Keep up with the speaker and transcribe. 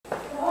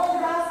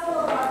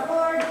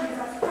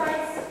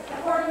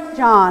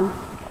John.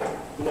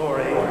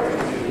 Glory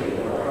to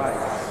you,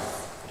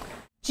 Christ.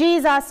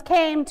 Jesus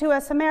came to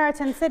a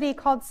Samaritan city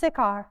called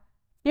Sychar,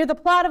 near the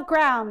plot of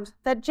ground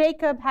that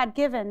Jacob had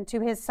given to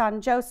his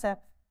son Joseph.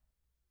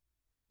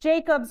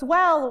 Jacob's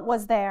well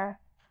was there,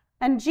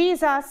 and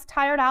Jesus,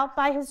 tired out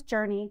by his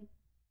journey,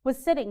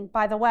 was sitting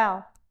by the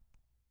well.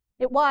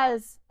 It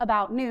was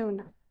about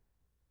noon.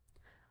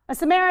 A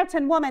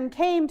Samaritan woman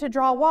came to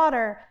draw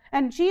water,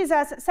 and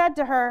Jesus said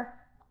to her,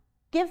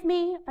 "Give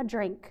me a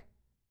drink."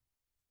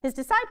 His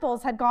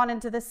disciples had gone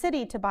into the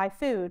city to buy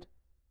food.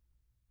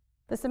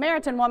 The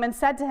Samaritan woman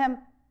said to him,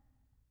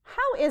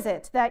 "How is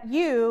it that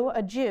you,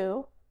 a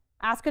Jew,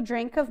 ask a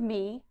drink of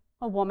me,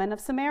 a woman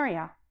of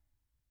Samaria?"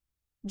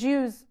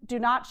 Jews do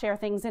not share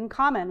things in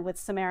common with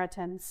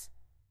Samaritans.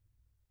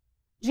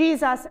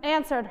 Jesus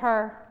answered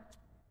her,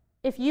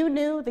 "If you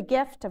knew the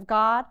gift of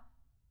God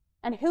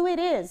and who it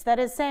is that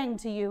is saying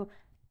to you,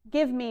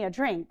 'Give me a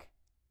drink,'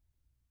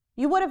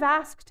 you would have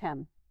asked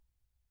him,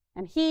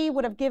 and he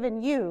would have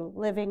given you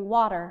living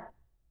water."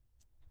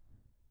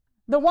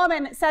 The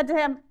woman said to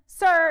him,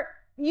 "Sir,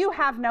 you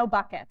have no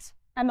bucket,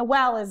 and the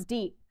well is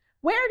deep.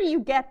 Where do you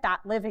get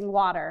that living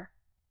water?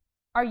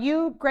 Are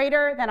you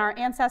greater than our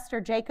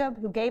ancestor Jacob,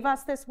 who gave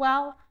us this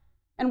well,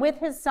 and with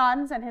his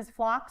sons and his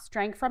flocks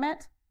drank from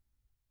it?"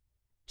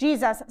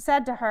 Jesus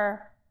said to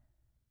her,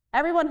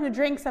 "Everyone who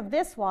drinks of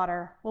this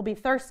water will be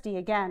thirsty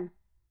again.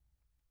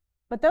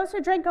 But those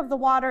who drink of the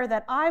water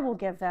that I will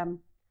give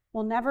them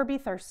will never be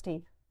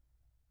thirsty.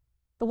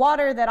 The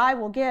water that I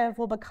will give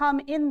will become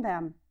in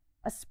them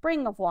a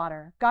spring of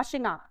water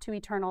gushing up to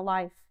eternal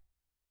life."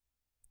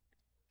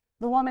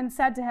 The woman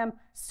said to him,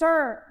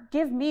 "Sir,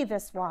 give me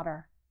this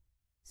water,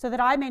 so that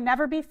I may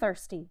never be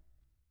thirsty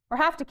or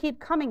have to keep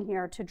coming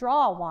here to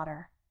draw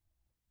water."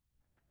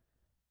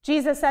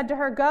 Jesus said to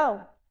her,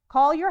 "Go,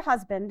 call your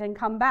husband and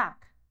come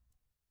back."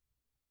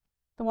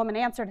 The woman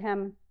answered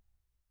him,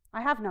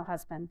 "I have no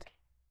husband."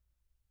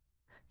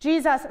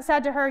 Jesus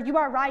said to her, "You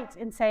are right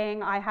in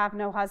saying, 'I have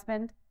no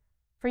husband,'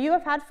 for you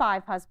have had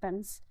 5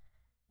 husbands,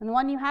 and the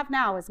one you have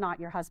now is not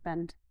your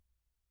husband.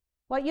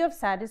 What you have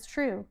said is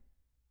true."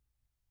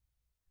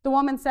 The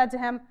woman said to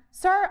him,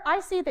 "Sir, I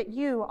see that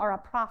you are a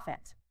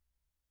prophet.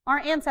 Our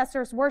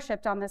ancestors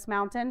worshipped on this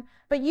mountain,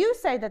 but you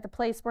say that the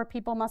place where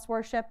people must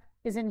worship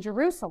is in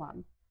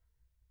Jerusalem."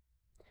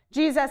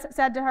 Jesus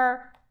said to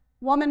her,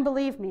 "Woman,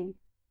 believe me,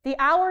 the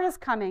hour is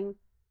coming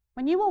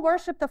when you will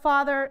worship the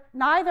Father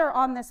neither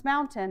on this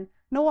mountain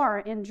nor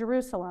in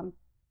Jerusalem.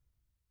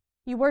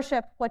 You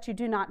worship what you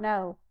do not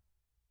know.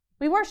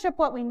 We worship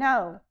what we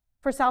know,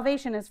 for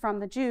salvation is from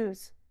the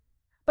Jews.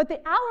 But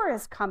the hour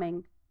is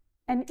coming,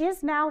 and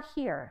is now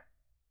here,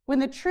 when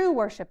the true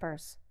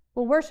worshipers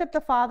will worship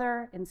the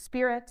Father in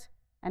spirit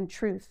and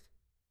truth.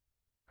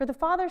 For the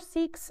Father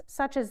seeks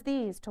such as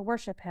these to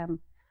worship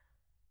him.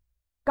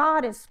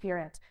 God is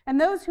spirit, and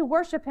those who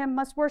worship him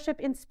must worship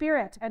in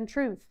spirit and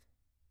truth."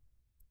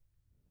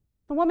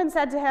 The woman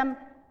said to him,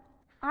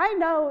 "I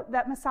know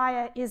that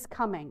Messiah is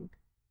coming,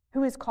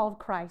 who is called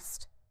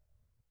Christ.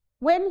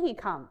 When he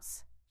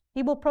comes,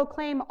 he will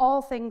proclaim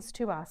all things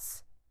to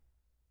us."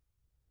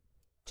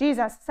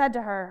 Jesus said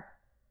to her,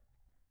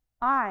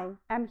 "I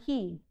am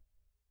he,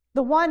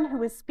 the one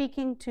who is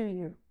speaking to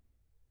you."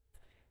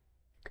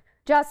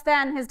 Just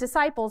then his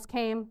disciples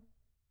came.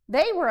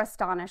 They were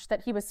astonished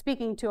that he was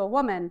speaking to a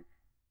woman,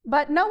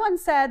 but no one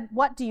said,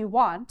 "What do you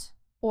want?"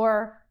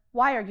 or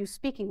 "Why are you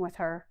speaking with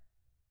her?"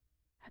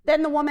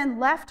 Then the woman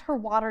left her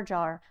water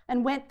jar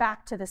and went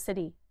back to the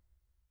city.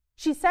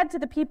 She said to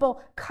the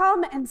people,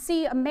 "Come and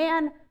see a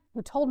man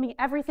who told me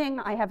everything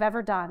I have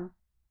ever done.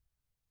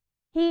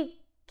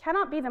 He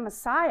cannot be the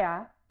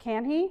Messiah,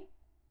 can he?"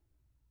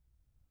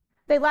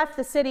 They left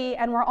the city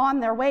and were on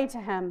their way to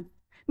him.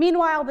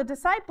 Meanwhile, the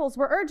disciples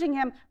were urging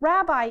him,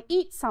 "Rabbi,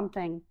 eat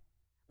something."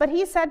 But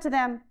he said to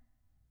them,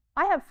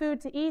 "I have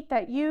food to eat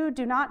that you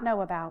do not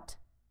know about."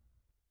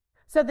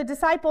 So the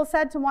disciples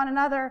said to one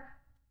another,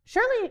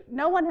 "Surely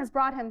no one has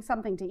brought him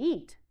something to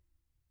eat."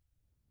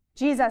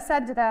 Jesus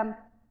said to them,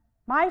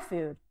 "My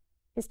food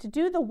is to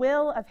do the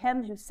will of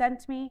him who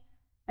sent me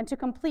and to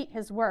complete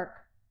his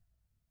work.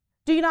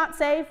 Do you not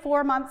say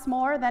 4 months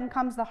more, then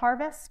comes the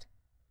harvest?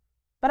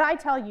 But I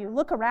tell you,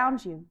 look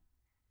around you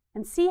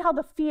and see how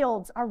the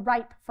fields are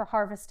ripe for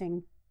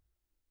harvesting.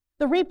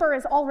 The reaper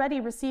is already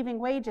receiving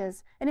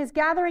wages and is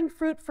gathering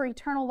fruit for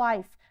eternal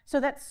life, so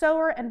that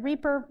sower and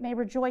reaper may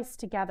rejoice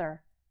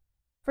together.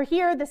 For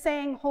here the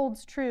saying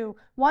holds true,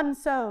 one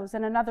sows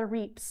and another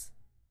reaps.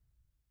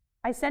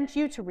 I sent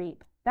you to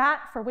reap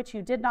that for which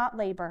you did not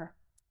labor.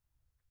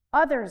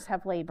 Others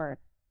have labored,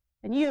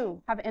 and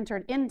you have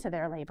entered into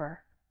their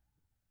labor."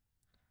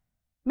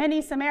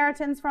 Many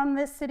Samaritans from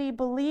this city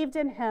believed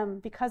in him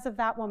because of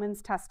that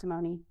woman's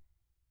testimony.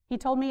 "He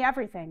told me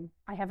everything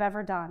I have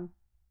ever done."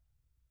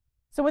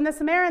 So when the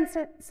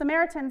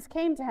Samaritans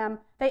came to him,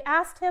 they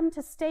asked him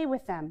to stay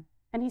with them,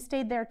 and he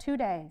stayed there 2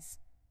 days.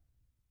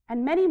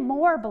 And many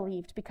more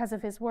believed because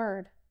of his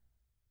word.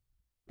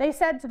 They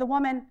said to the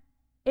woman,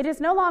 "It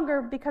is no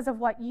longer because of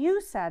what you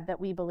said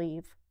that we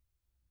believe,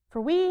 For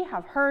we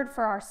have heard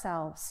for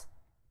ourselves,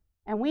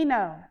 and we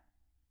know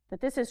that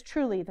this is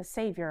truly the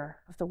Savior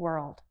of the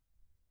world.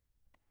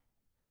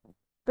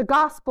 The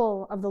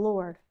Gospel of the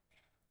Lord.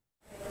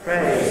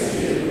 Praise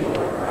to you,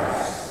 Lord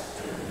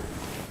Christ.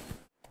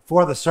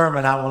 For the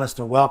sermon, I want us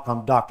to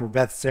welcome Dr.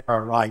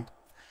 Beth-Sarah Wright.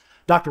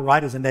 Dr.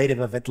 Wright is a native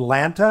of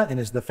Atlanta and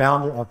is the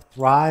founder of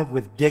Thrive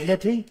with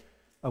Dignity,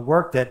 a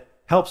work that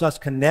helps us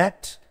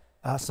connect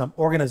some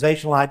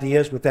organizational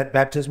ideas with that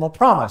baptismal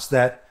promise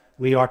that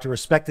we are to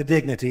respect the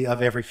dignity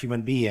of every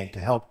human being, to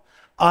help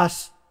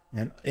us,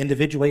 and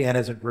individually and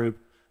as a group,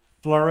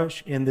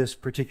 flourish in this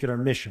particular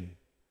mission.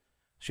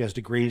 She has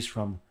degrees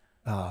from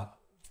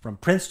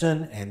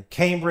Princeton and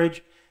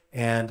Cambridge,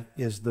 and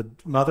is the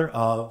mother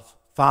of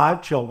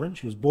 5 children.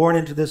 She was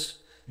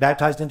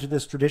baptized into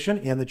this tradition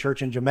in the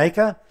church in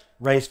Jamaica,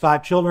 raised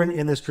 5 children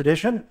in this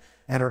tradition,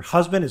 and her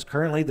husband is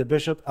currently the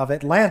Bishop of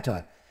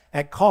Atlanta.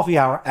 At coffee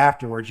hour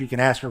afterwards, you can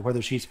ask her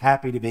whether she's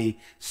happy to be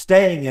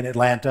staying in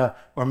Atlanta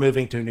or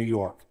moving to New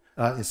York,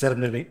 instead of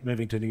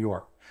moving to New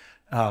York.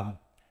 I'd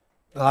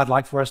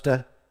like for us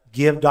to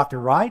give Dr.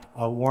 Wright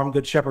a warm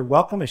Good Shepherd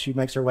welcome as she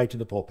makes her way to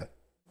the pulpit.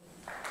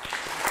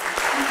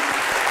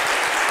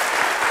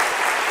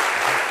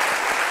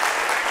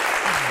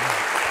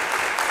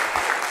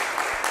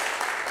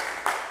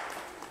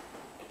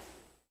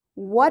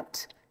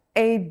 What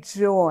a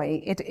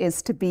joy it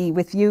is to be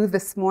with you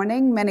this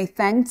morning. Many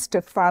thanks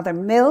to Father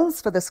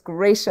Mills for this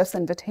gracious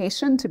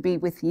invitation to be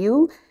with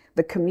you,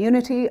 the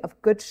community of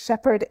Good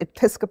Shepherd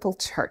Episcopal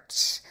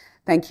Church.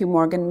 Thank you,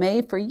 Morgan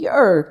May, for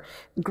your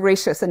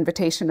gracious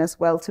invitation as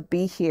well to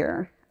be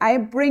here. I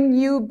bring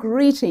you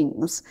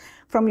greetings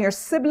from your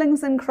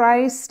siblings in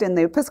Christ in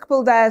the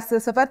Episcopal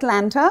Diocese of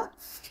Atlanta.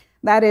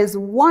 That is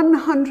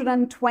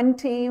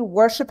 120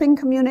 worshiping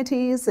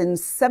communities in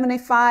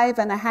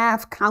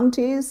 75.5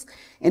 counties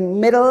in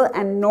Middle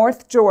and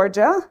North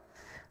Georgia,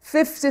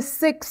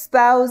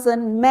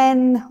 56,000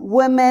 men,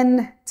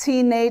 women,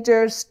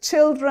 teenagers,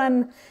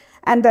 children,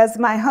 and as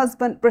my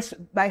husband,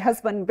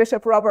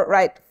 Bishop Robert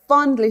Wright,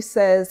 fondly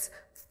says,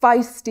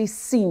 feisty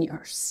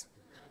seniors.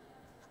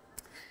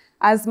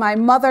 As my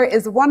mother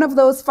is one of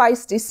those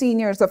feisty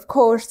seniors, of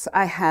course,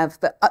 I have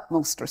the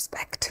utmost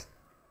respect.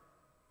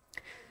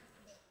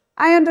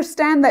 I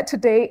understand that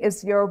today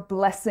is your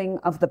blessing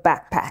of the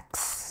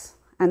backpacks,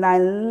 and I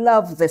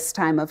love this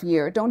time of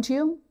year, don't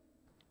you?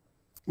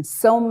 And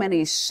so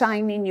many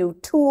shiny new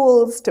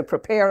tools to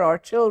prepare our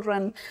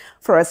children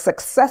for a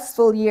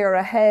successful year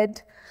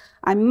ahead.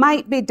 I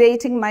might be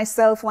dating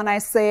myself when I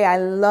say I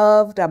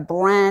loved a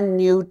brand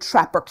new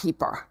Trapper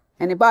Keeper.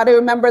 Anybody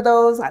remember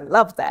those? I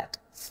love that.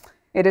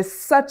 It is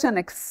such an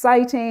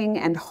exciting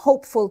and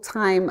hopeful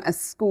time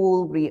as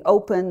school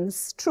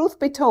reopens. Truth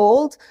be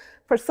told,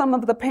 for some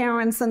of the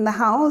parents in the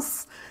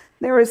house,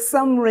 there is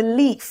some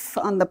relief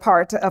on the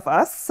part of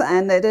us,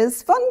 and it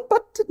is fun,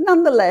 but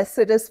nonetheless,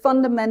 it is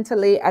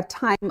fundamentally a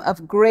time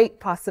of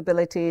great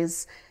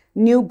possibilities,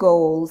 new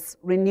goals,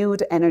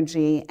 renewed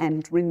energy,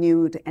 and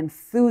renewed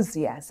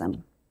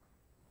enthusiasm.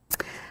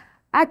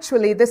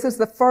 Actually, this is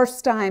the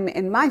first time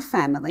in my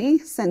family,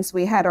 since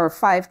we had our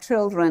 5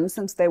 children,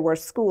 since they were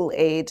school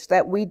age,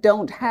 that we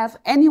don't have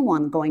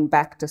anyone going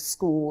back to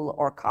school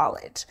or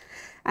college.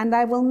 And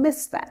I will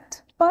miss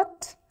that.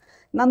 But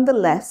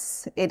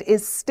nonetheless, it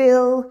is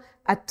still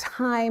a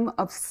time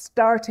of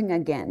starting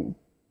again.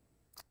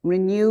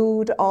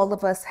 Renewed, all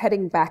of us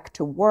heading back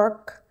to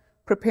work,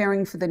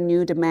 preparing for the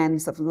new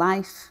demands of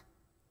life.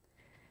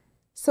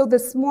 So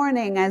this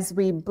morning, as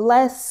we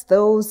bless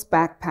those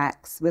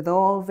backpacks with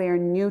all their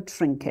new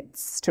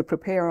trinkets to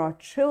prepare our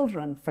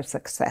children for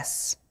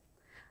success,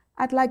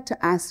 I'd like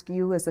to ask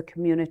you as a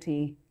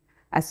community,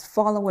 as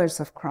followers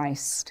of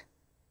Christ,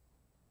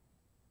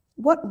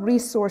 what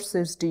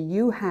resources do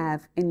you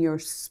have in your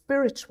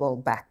spiritual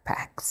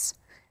backpacks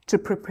to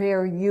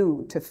prepare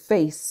you to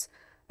face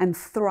and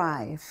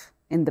thrive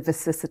in the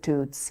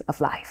vicissitudes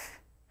of life?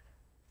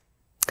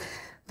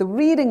 The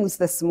readings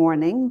this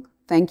morning,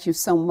 thank you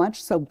so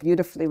much, so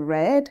beautifully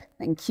read,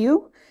 thank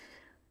you,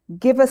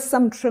 give us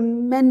some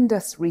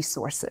tremendous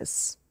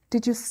resources.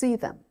 Did you see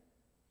them?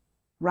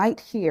 Right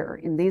here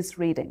in these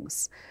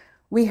readings,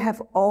 we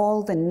have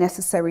all the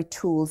necessary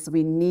tools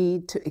we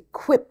need to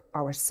equip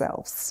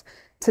ourselves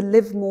to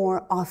live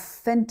more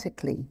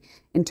authentically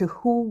into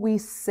who we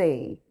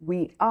say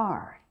we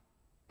are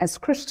as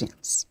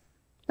Christians.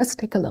 Let's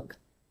take a look.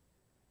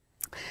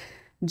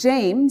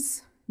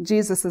 James,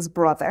 Jesus'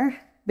 brother,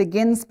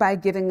 begins by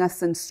giving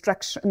us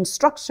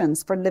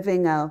instructions for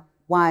living a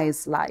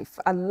wise life,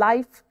 a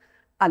life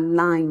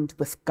aligned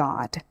with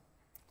God.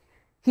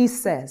 He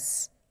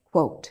says,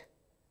 quote,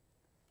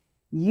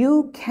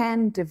 "You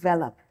can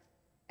develop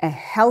a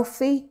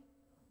healthy,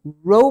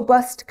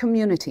 robust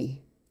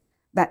community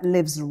that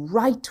lives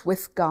right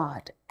with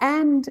God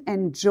and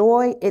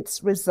enjoy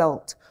its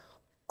result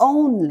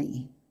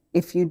only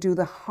if you do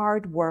the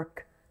hard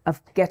work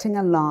of getting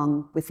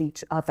along with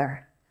each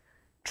other,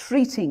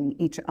 treating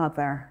each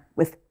other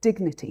with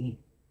dignity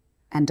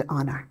and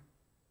honor."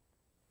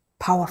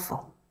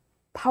 Powerful,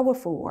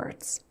 powerful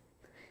words.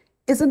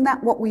 Isn't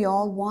that what we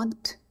all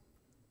want?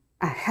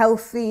 A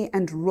healthy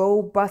and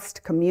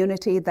robust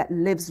community that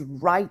lives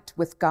right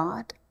with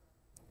God?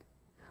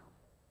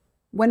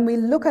 When we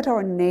look at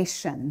our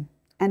nation,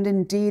 and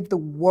indeed the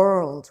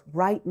world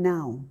right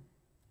now,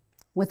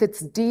 with its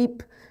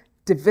deep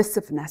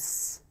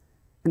divisiveness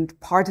and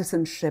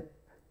partisanship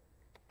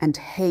and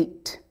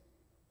hate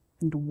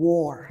and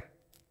war,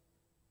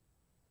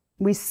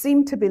 we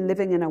seem to be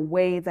living in a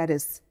way that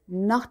is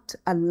not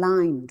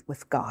aligned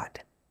with God,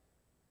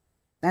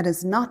 that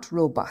is not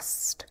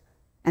robust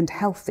and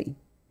healthy.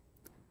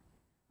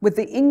 With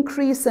the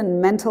increase in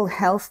mental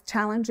health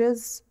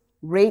challenges,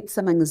 rates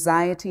of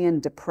anxiety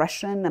and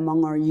depression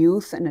among our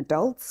youth and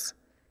adults,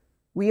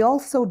 we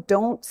also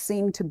don't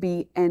seem to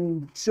be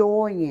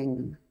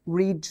enjoying,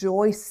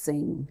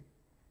 rejoicing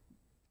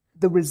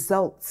the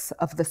results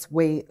of this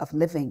way of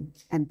living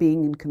and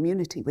being in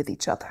community with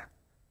each other.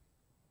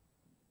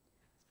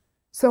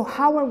 So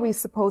how are we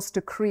supposed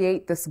to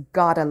create this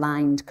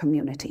God-aligned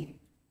community?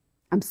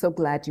 I'm so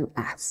glad you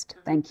asked.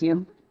 Thank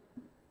you.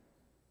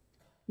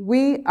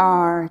 We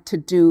are to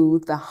do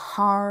the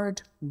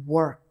hard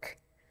work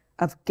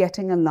of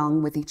getting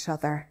along with each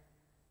other,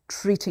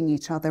 treating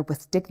each other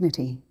with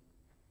dignity.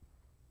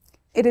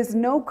 It is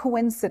no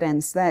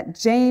coincidence that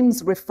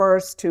James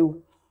refers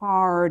to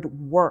hard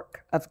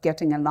work of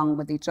getting along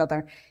with each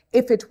other.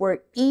 If it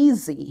were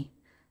easy,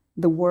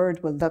 the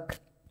word will look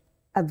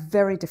a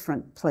very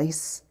different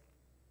place.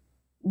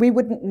 We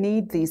wouldn't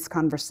need these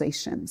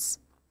conversations.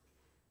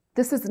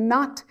 This is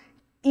not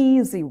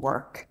easy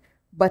work,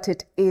 but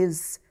it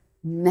is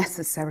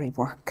necessary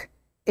work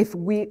if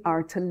we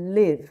are to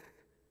live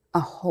a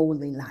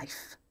holy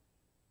life.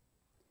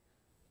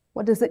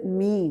 What does it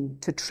mean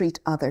to treat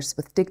others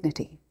with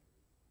dignity?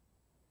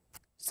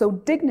 So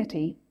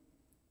dignity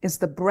is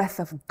the breath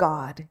of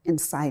God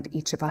inside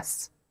each of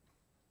us.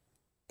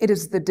 It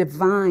is the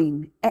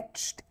divine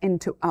etched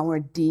into our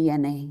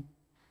DNA.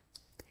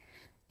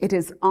 It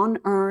is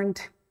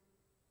unearned,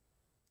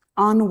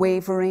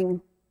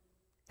 unwavering,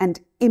 and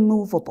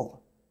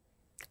immovable.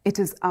 It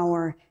is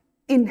our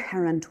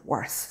inherent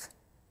worth.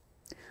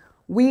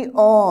 We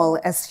all,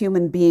 as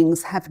human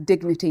beings, have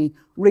dignity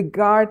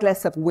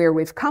regardless of where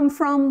we've come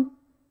from,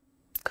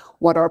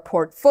 what our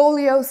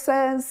portfolio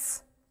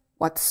says,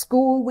 what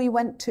school we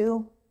went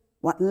to,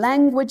 what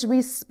language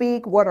we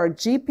speak, what our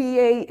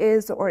GPA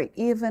is, or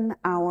even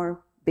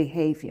our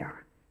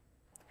behavior.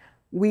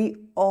 We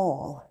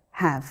all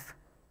have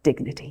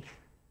dignity.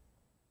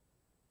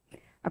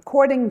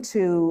 According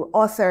to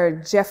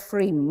author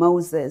Jeffrey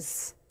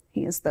Moses,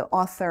 he is the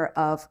author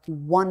of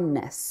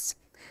Oneness,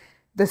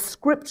 the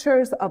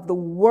scriptures of the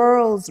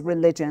world's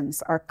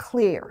religions are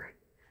clear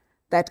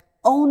that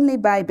only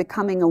by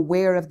becoming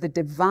aware of the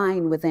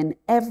divine within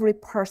every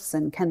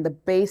person can the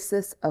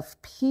basis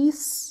of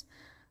peace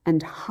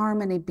and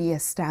harmony be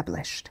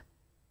established.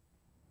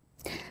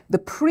 The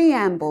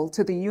preamble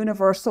to the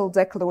Universal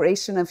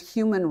Declaration of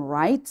Human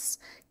Rights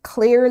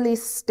clearly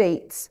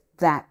states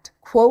that,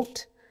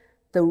 quote,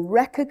 the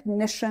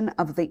recognition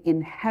of the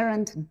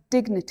inherent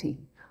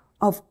dignity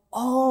of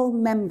all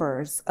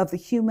members of the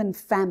human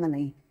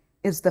family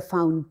is the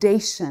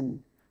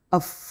foundation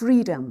of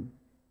freedom,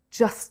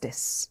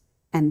 justice,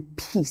 and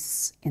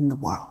peace in the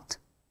world.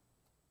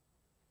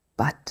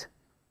 But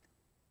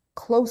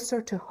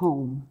closer to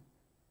home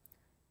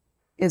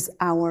is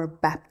our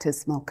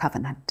baptismal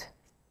covenant,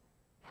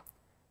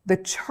 the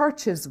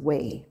church's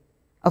way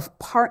of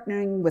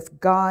partnering with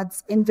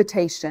God's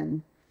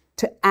invitation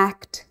to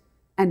act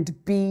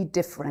and be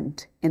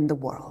different in the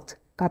world.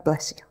 God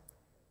bless you.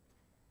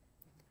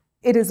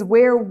 It is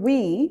where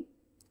we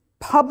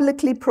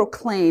publicly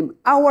proclaim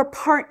our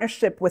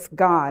partnership with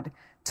God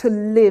to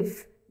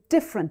live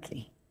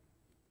differently.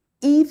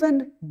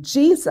 Even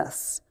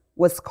Jesus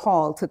was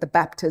called to the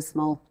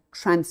baptismal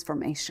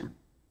transformation.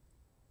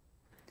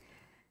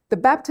 The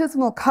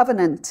baptismal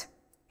covenant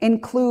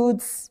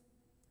includes,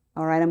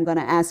 all right, I'm going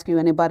to ask you,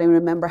 anybody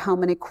remember how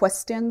many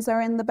questions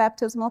are in the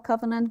baptismal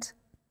covenant?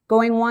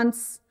 Going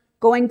once,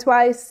 going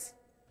twice?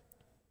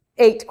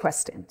 8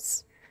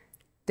 questions.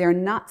 They're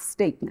not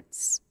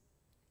statements.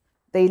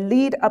 They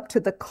lead up to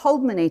the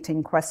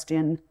culminating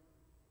question,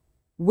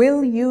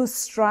 will you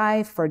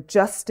strive for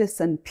justice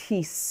and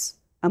peace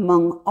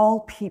among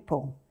all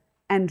people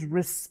and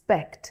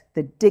respect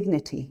the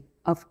dignity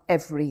of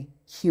every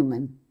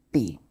human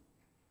being?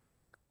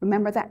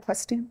 Remember that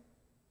question?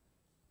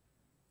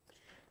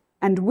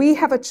 And we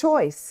have a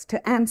choice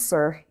to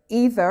answer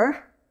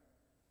either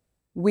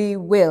we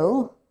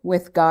will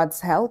with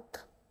God's help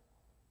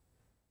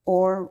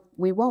or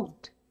we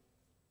won't.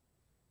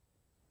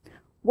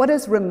 What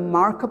is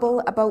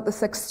remarkable about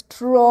this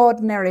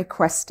extraordinary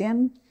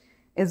question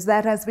is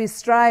that as we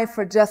strive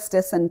for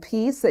justice and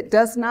peace, it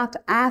does not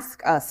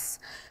ask us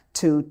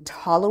to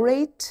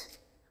tolerate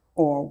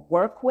or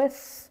work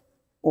with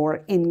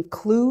or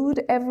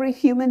include every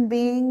human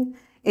being.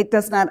 It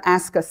does not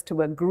ask us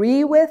to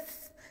agree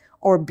with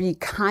or be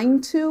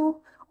kind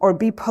to or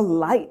be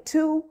polite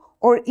to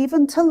or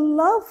even to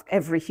love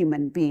every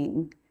human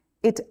being.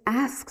 It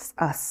asks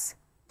us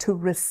to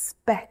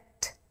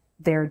respect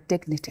their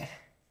dignity.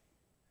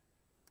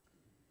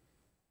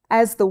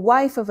 As the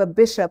wife of a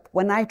bishop,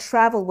 when I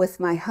travel with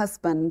my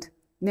husband,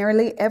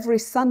 nearly every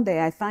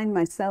Sunday I find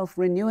myself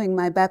renewing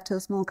my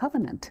baptismal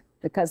covenant,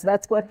 because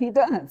that's what he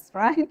does,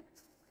 right?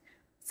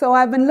 So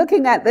I've been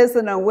looking at this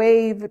in a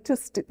way,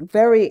 just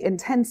very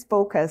intense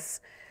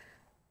focus,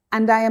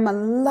 and I am a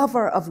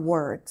lover of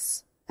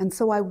words. And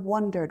so I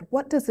wondered,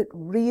 what does it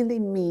really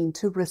mean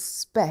to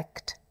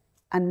respect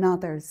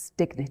another's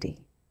dignity?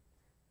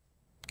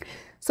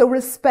 So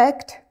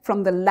respect,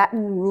 from the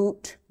Latin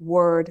root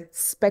word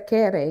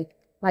specere,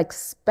 like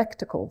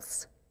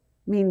spectacles,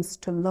 means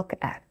to look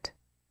at,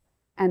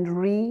 and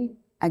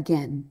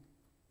again.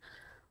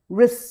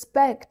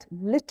 Respect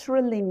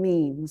literally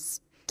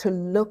means to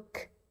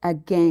look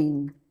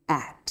again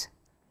at.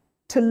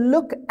 To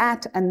look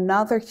at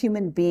another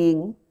human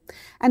being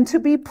and to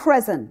be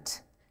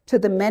present to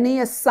the many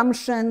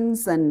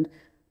assumptions and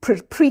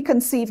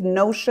preconceived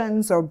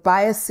notions or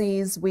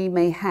biases we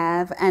may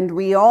have, and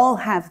we all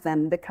have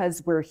them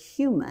because we're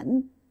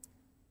human,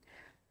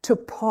 to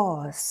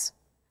pause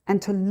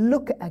and to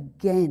look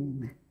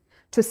again,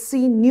 to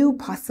see new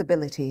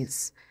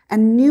possibilities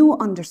and new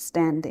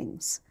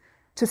understandings,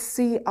 to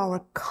see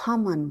our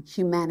common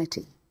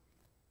humanity.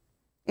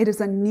 It is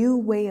a new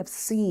way of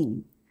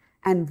seeing,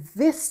 and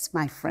this,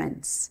 my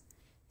friends,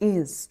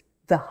 is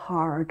the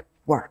hard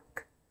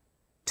work,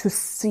 to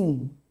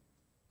see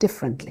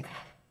differently.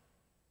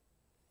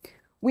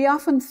 We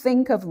often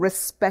think of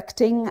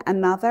respecting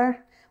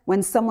another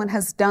when someone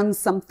has done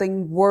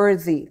something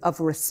worthy of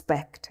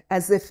respect,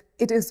 as if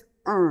it is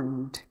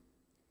earned.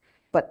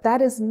 But that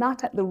is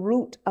not at the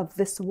root of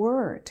this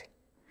word.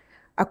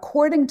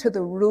 According to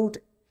the root,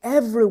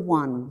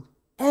 everyone,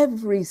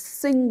 every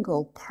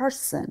single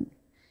person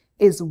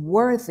is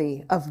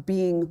worthy of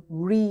being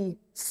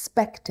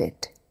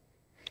respected.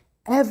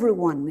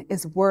 Everyone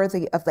is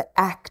worthy of the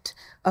act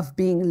of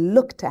being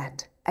looked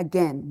at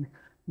again.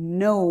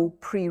 No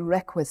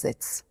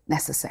prerequisites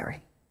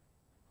necessary.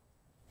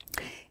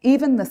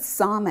 Even the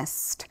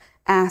psalmist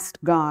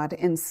asked God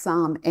in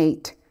Psalm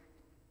 8,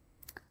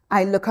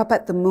 I look up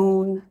at the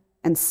moon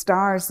and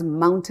stars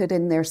mounted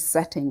in their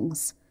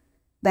settings.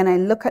 Then I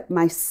look at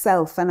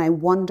myself and I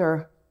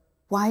wonder,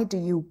 why do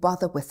you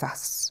bother with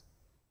us?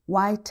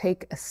 Why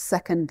take a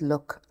second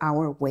look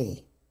our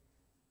way?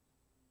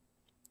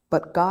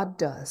 But God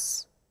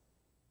does,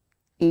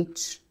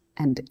 each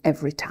and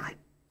every time.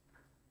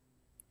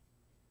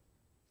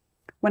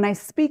 When I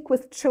speak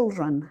with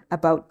children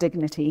about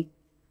dignity,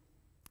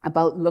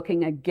 about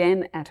looking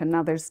again at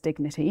another's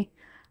dignity,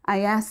 I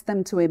ask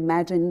them to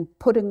imagine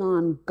putting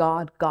on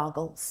God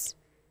goggles,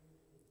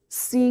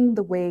 seeing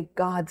the way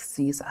God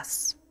sees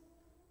us.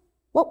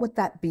 What would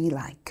that be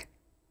like?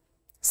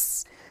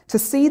 To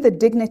see the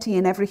dignity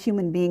in every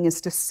human being is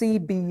to see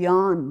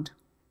beyond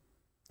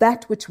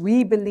that which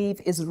we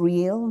believe is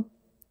real,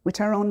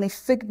 which are only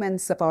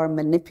figments of our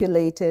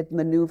manipulated,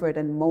 maneuvered,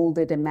 and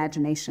molded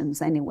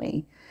imaginations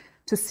anyway,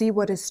 to see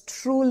what is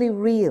truly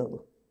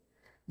real,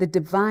 the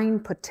divine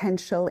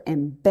potential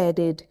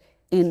embedded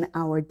in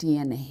our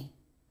DNA.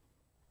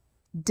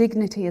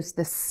 Dignity is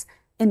this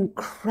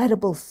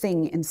incredible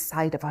thing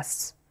inside of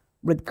us,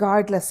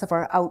 regardless of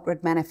our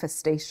outward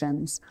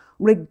manifestations,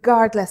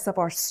 regardless of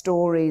our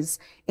stories.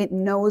 It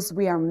knows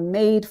we are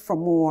made for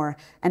more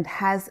and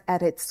has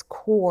at its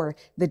core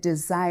the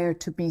desire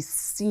to be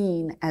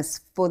seen as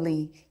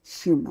fully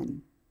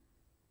human.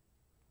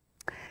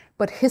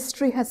 But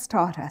history has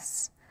taught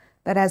us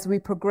that as we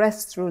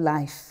progress through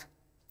life,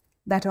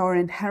 that our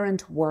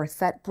inherent worth,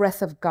 that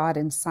breath of God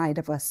inside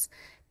of us,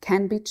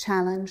 can be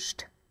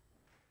challenged,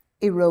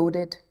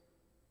 eroded,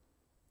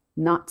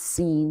 not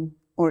seen,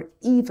 or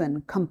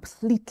even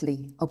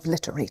completely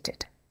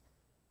obliterated.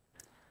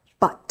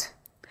 But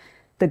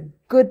the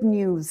good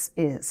news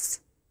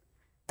is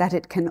that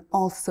it can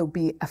also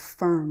be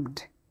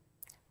affirmed,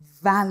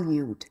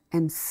 valued,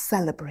 and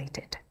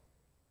celebrated.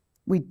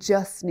 We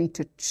just need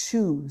to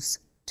choose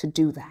to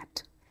do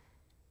that.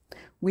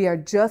 We are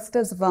just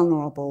as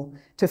vulnerable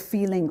to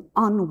feeling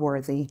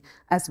unworthy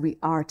as we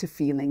are to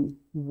feeling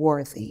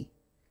worthy.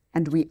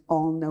 And we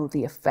all know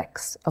the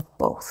effects of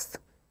both.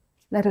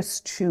 Let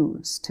us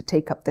choose to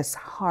take up this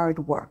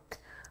hard work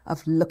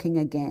of looking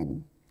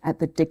again at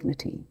the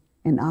dignity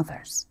in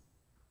others.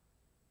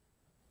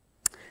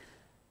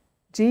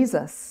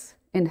 Jesus,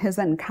 in his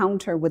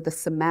encounter with the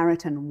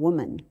Samaritan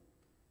woman,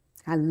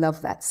 I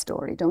love that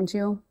story, don't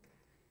you?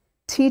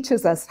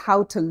 Teaches us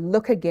how to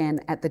look again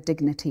at the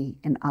dignity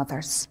in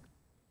others.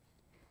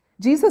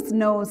 Jesus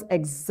knows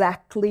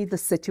exactly the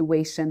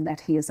situation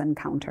that he has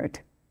encountered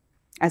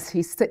as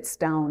he sits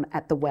down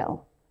at the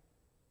well.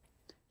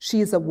 She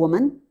is a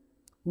woman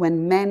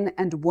when men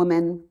and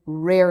women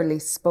rarely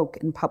spoke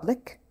in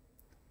public.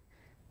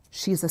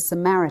 She's a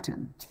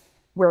Samaritan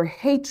where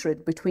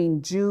hatred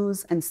between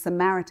Jews and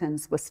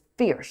Samaritans was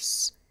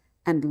fierce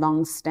and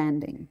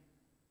long-standing.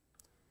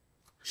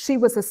 She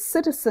was a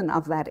citizen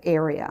of that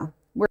area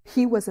where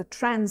he was a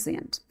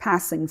transient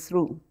passing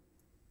through.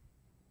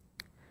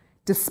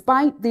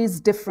 Despite these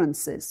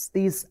differences,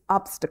 these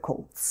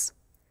obstacles,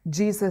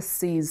 Jesus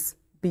sees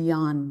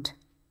beyond,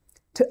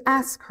 to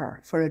ask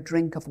her for a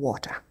drink of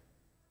water.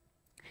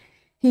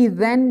 He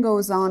then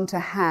goes on to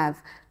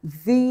have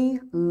the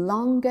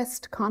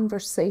longest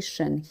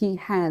conversation he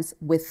has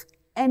with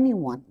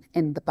anyone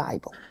in the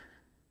Bible.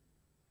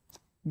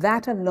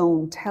 That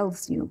alone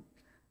tells you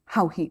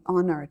how he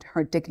honored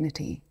her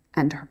dignity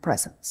and her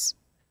presence.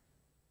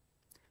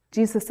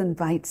 Jesus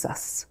invites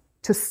us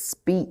to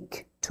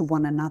speak to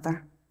one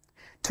another,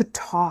 to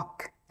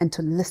talk and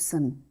to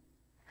listen.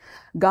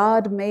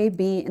 God may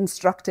be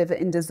instructive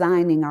in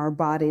designing our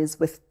bodies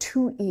with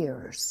 2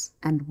 ears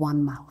and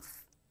 1 mouth.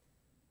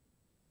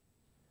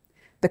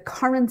 The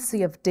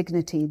currency of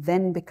dignity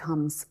then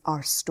becomes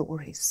our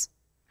stories.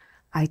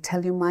 I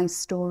tell you my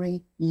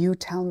story, you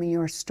tell me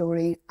your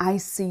story, I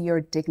see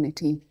your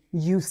dignity,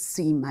 you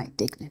see my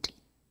dignity.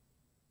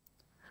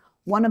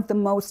 One of the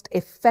most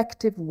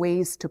effective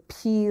ways to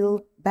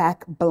peel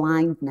back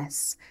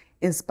blindness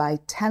is by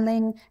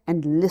telling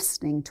and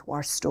listening to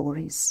our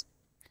stories,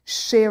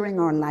 sharing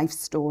our life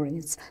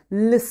stories,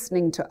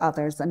 listening to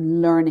others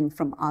and learning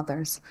from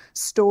others.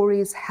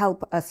 Stories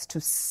help us to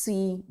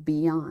see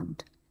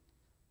beyond.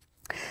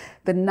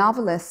 The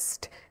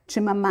novelist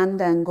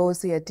Chimamanda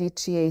Ngozi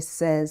Adichie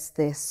says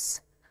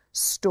this: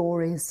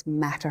 stories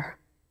matter.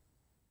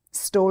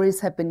 Stories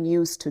have been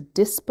used to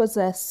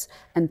dispossess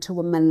and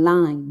to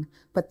malign,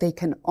 but they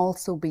can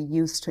also be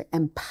used to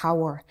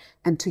empower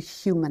and to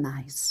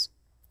humanize.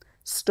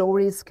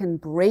 Stories can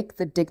break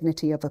the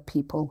dignity of a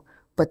people,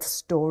 but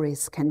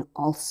stories can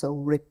also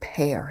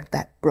repair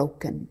that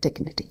broken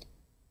dignity.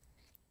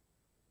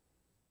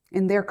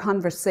 In their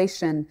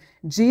conversation,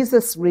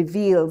 Jesus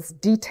reveals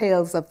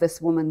details of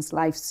this woman's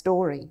life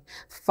story.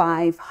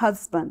 5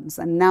 husbands,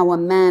 and now a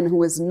man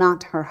who is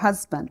not her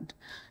husband.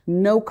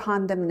 No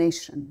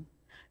condemnation,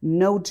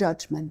 no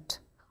judgment,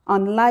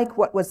 unlike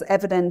what was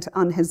evident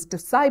on his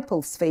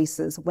disciples'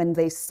 faces when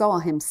they saw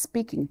him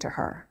speaking to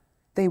her.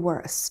 They were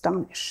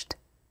astonished.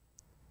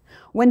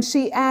 When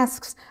she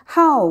asks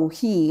how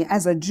he,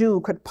 as a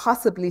Jew, could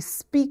possibly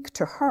speak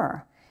to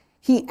her,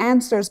 he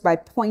answers by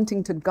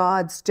pointing to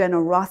God's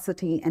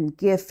generosity and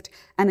gift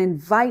and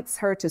invites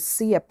her to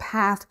see a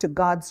path to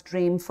God's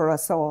dream for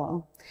us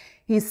all.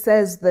 He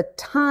says, the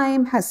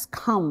time has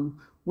come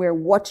where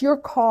what you're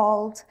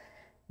called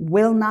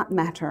will not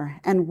matter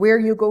and where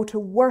you go to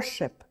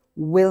worship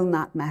will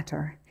not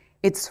matter.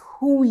 It's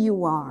who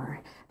you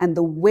are and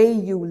the way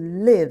you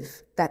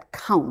live that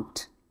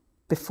count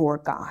before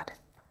God.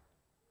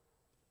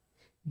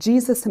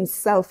 Jesus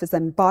himself is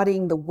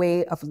embodying the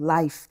way of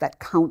life that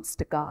counts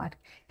to God.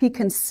 He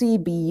can see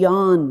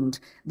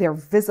beyond their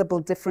visible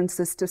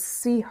differences to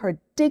see her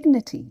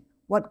dignity,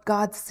 what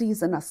God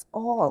sees in us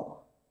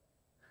all.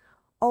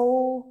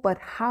 Oh, but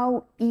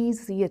how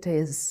easy it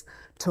is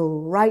to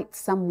write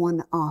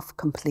someone off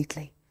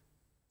completely.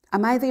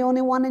 Am I the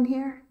only one in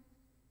here?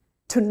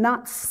 To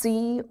not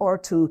see or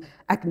to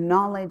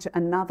acknowledge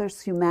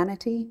another's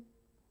humanity,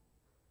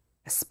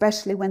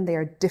 especially when they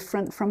are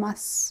different from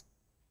us,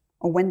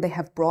 or when they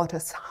have brought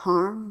us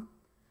harm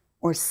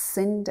or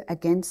sinned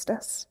against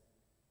us.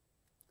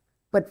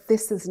 But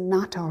this is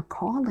not our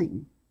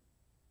calling.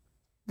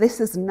 This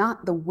is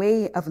not the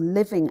way of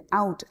living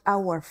out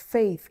our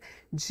faith.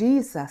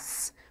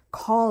 Jesus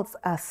calls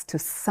us to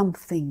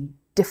something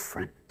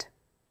different.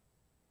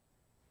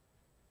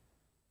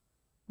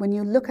 When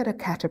you look at a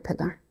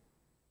caterpillar,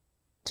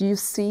 do you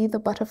see the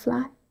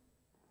butterfly?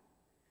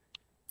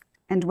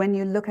 And when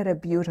you look at a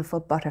beautiful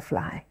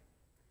butterfly,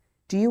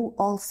 do you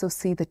also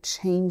see the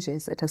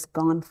changes it has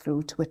gone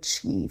through to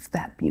achieve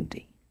that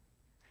beauty?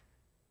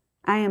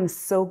 I am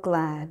so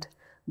glad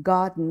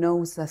God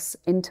knows us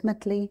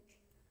intimately,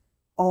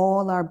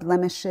 all our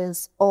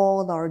blemishes,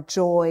 all our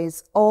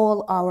joys,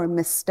 all our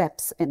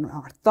missteps in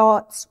our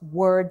thoughts,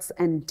 words,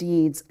 and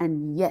deeds,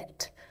 and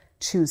yet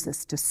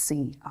chooses to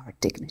see our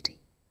dignity.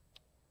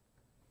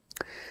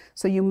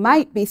 So you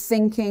might be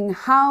thinking,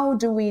 how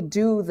do we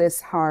do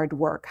this hard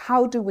work?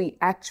 How do we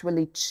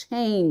actually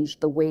change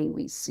the way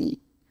we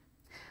see?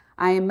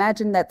 I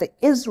imagine that the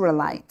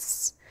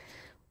Israelites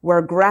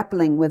were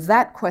grappling with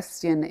that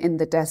question in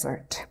the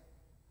desert.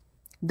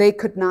 They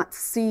could not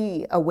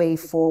see a way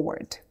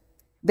forward.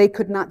 They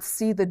could not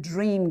see the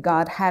dream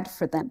God had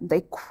for them.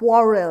 They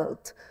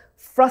quarreled,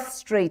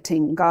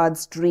 frustrating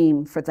God's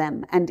dream for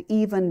them, and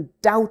even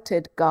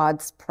doubted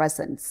God's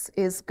presence.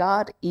 Is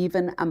God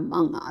even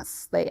among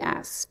us? They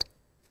asked.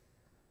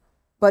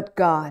 But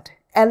God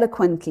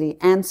eloquently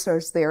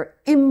answers their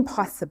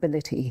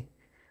impossibility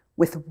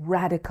with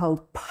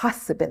radical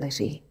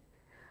possibility.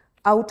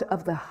 Out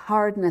of the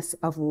hardness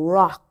of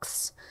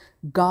rocks,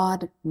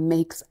 God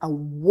makes a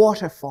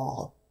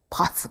waterfall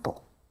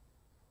possible.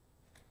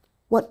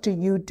 What do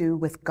you do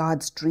with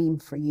God's dream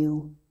for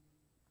you?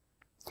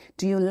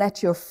 Do you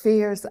let your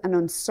fears and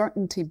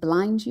uncertainty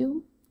blind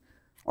you?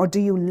 Or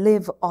do you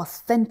live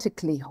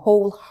authentically,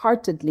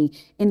 wholeheartedly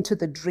into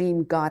the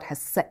dream God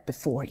has set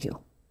before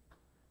you?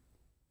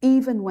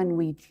 Even when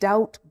we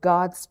doubt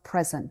God's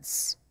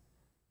presence,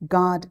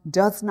 God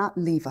does not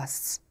leave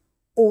us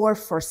or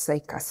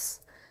forsake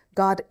us.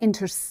 God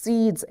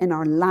intercedes in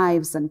our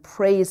lives and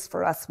prays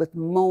for us with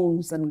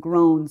moans and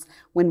groans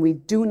when we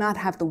do not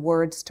have the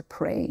words to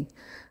pray.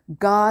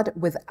 God,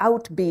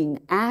 without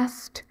being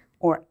asked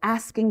or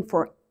asking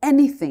for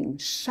anything,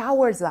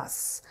 showers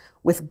us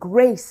with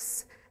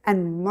grace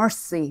and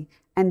mercy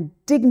and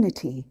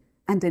dignity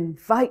and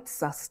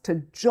invites us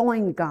to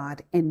join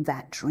God in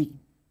that dream.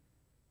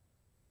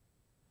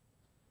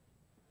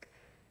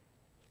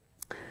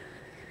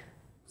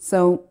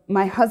 So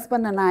my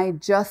husband and I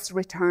just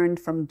returned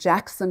from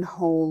Jackson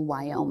Hole,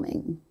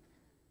 Wyoming.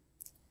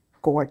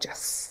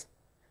 Gorgeous.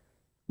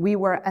 We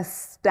were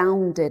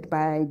astounded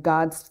by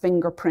God's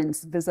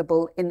fingerprints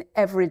visible in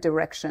every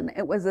direction.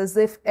 It was as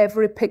if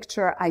every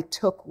picture I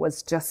took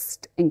was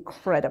just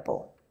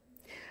incredible.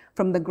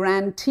 From the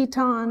Grand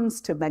Tetons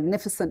to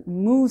magnificent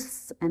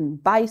moose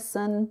and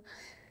bison,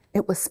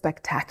 it was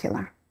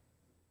spectacular.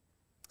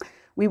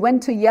 We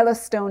went to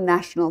Yellowstone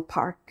National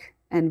Park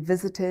and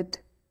visited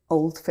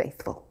Old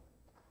Faithful.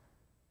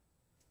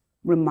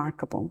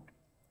 Remarkable.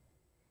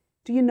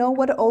 Do you know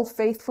what Old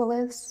Faithful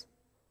is?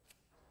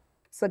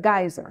 It's a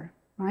geyser,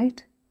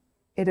 right?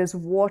 It is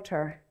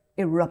water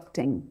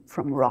erupting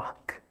from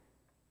rock.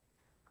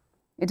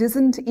 It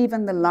isn't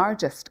even the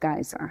largest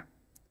geyser,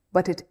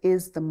 but it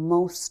is the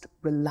most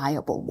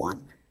reliable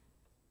one.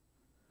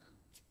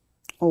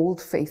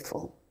 Old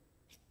Faithful.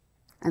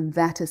 And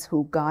that is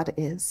who God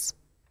is.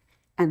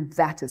 And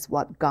that is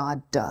what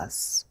God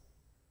does.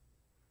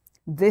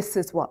 This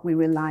is what we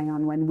rely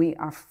on when we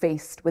are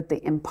faced with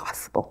the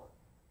impossible.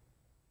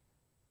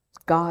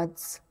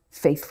 God's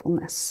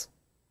faithfulness.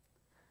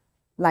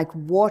 Like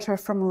water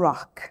from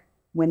rock,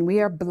 when we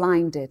are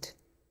blinded,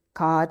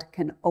 God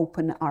can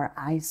open our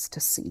eyes to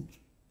see.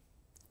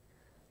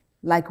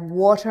 Like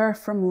water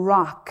from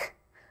rock,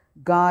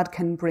 God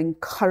can bring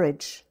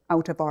courage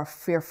out of our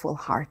fearful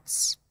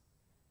hearts,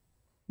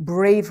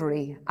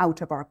 bravery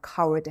out of our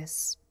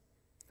cowardice.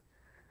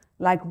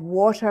 Like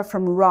water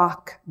from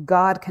rock,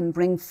 God can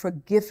bring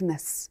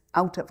forgiveness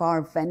out of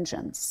our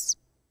vengeance,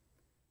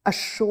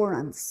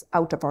 assurance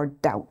out of our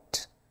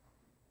doubt,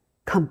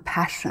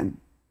 compassion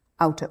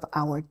out of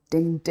our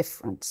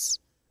indifference.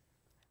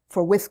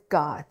 For with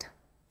God,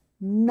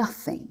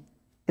 nothing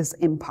is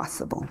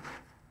impossible.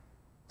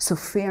 So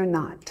fear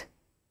not,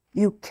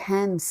 you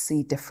can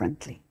see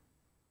differently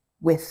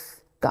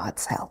with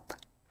God's help.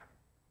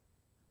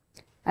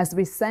 As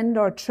we send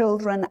our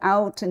children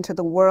out into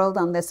the world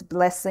on this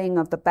blessing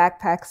of the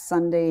Backpack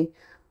Sunday,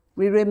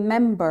 we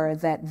remember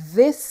that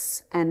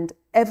this and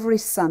every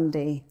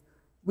Sunday,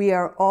 we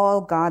are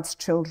all God's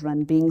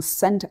children being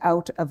sent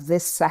out of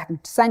this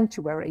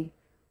sanctuary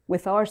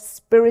with our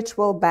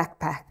spiritual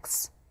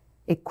backpacks,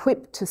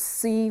 equipped to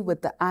see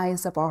with the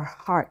eyes of our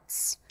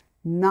hearts,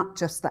 not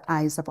just the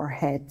eyes of our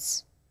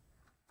heads.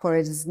 For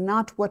it is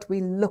not what we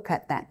look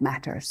at that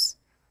matters,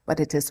 but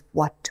it is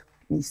what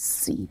we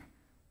see.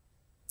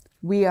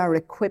 We are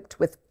equipped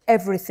with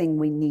everything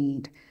we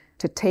need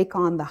to take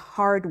on the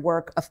hard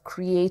work of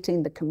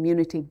creating the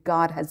community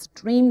God has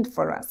dreamed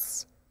for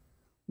us.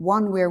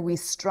 One where we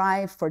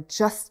strive for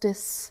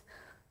justice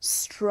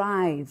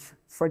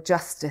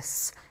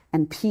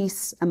and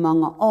peace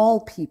among all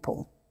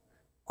people,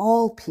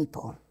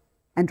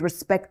 and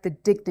respect the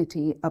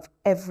dignity of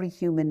every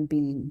human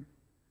being.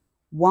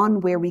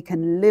 One where we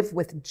can live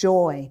with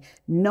joy,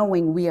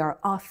 knowing we are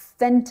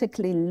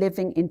authentically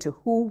living into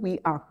who we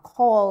are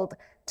called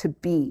to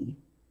be.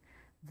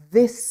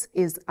 This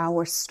is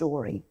our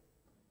story.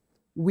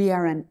 We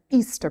are an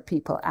Easter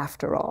people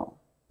after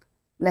all.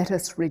 Let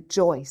us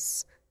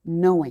rejoice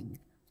knowing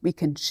we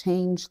can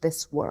change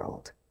this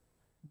world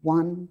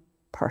one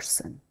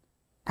person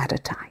at a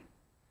time.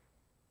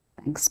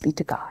 Thanks be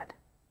to God.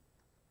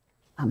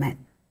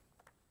 Amen.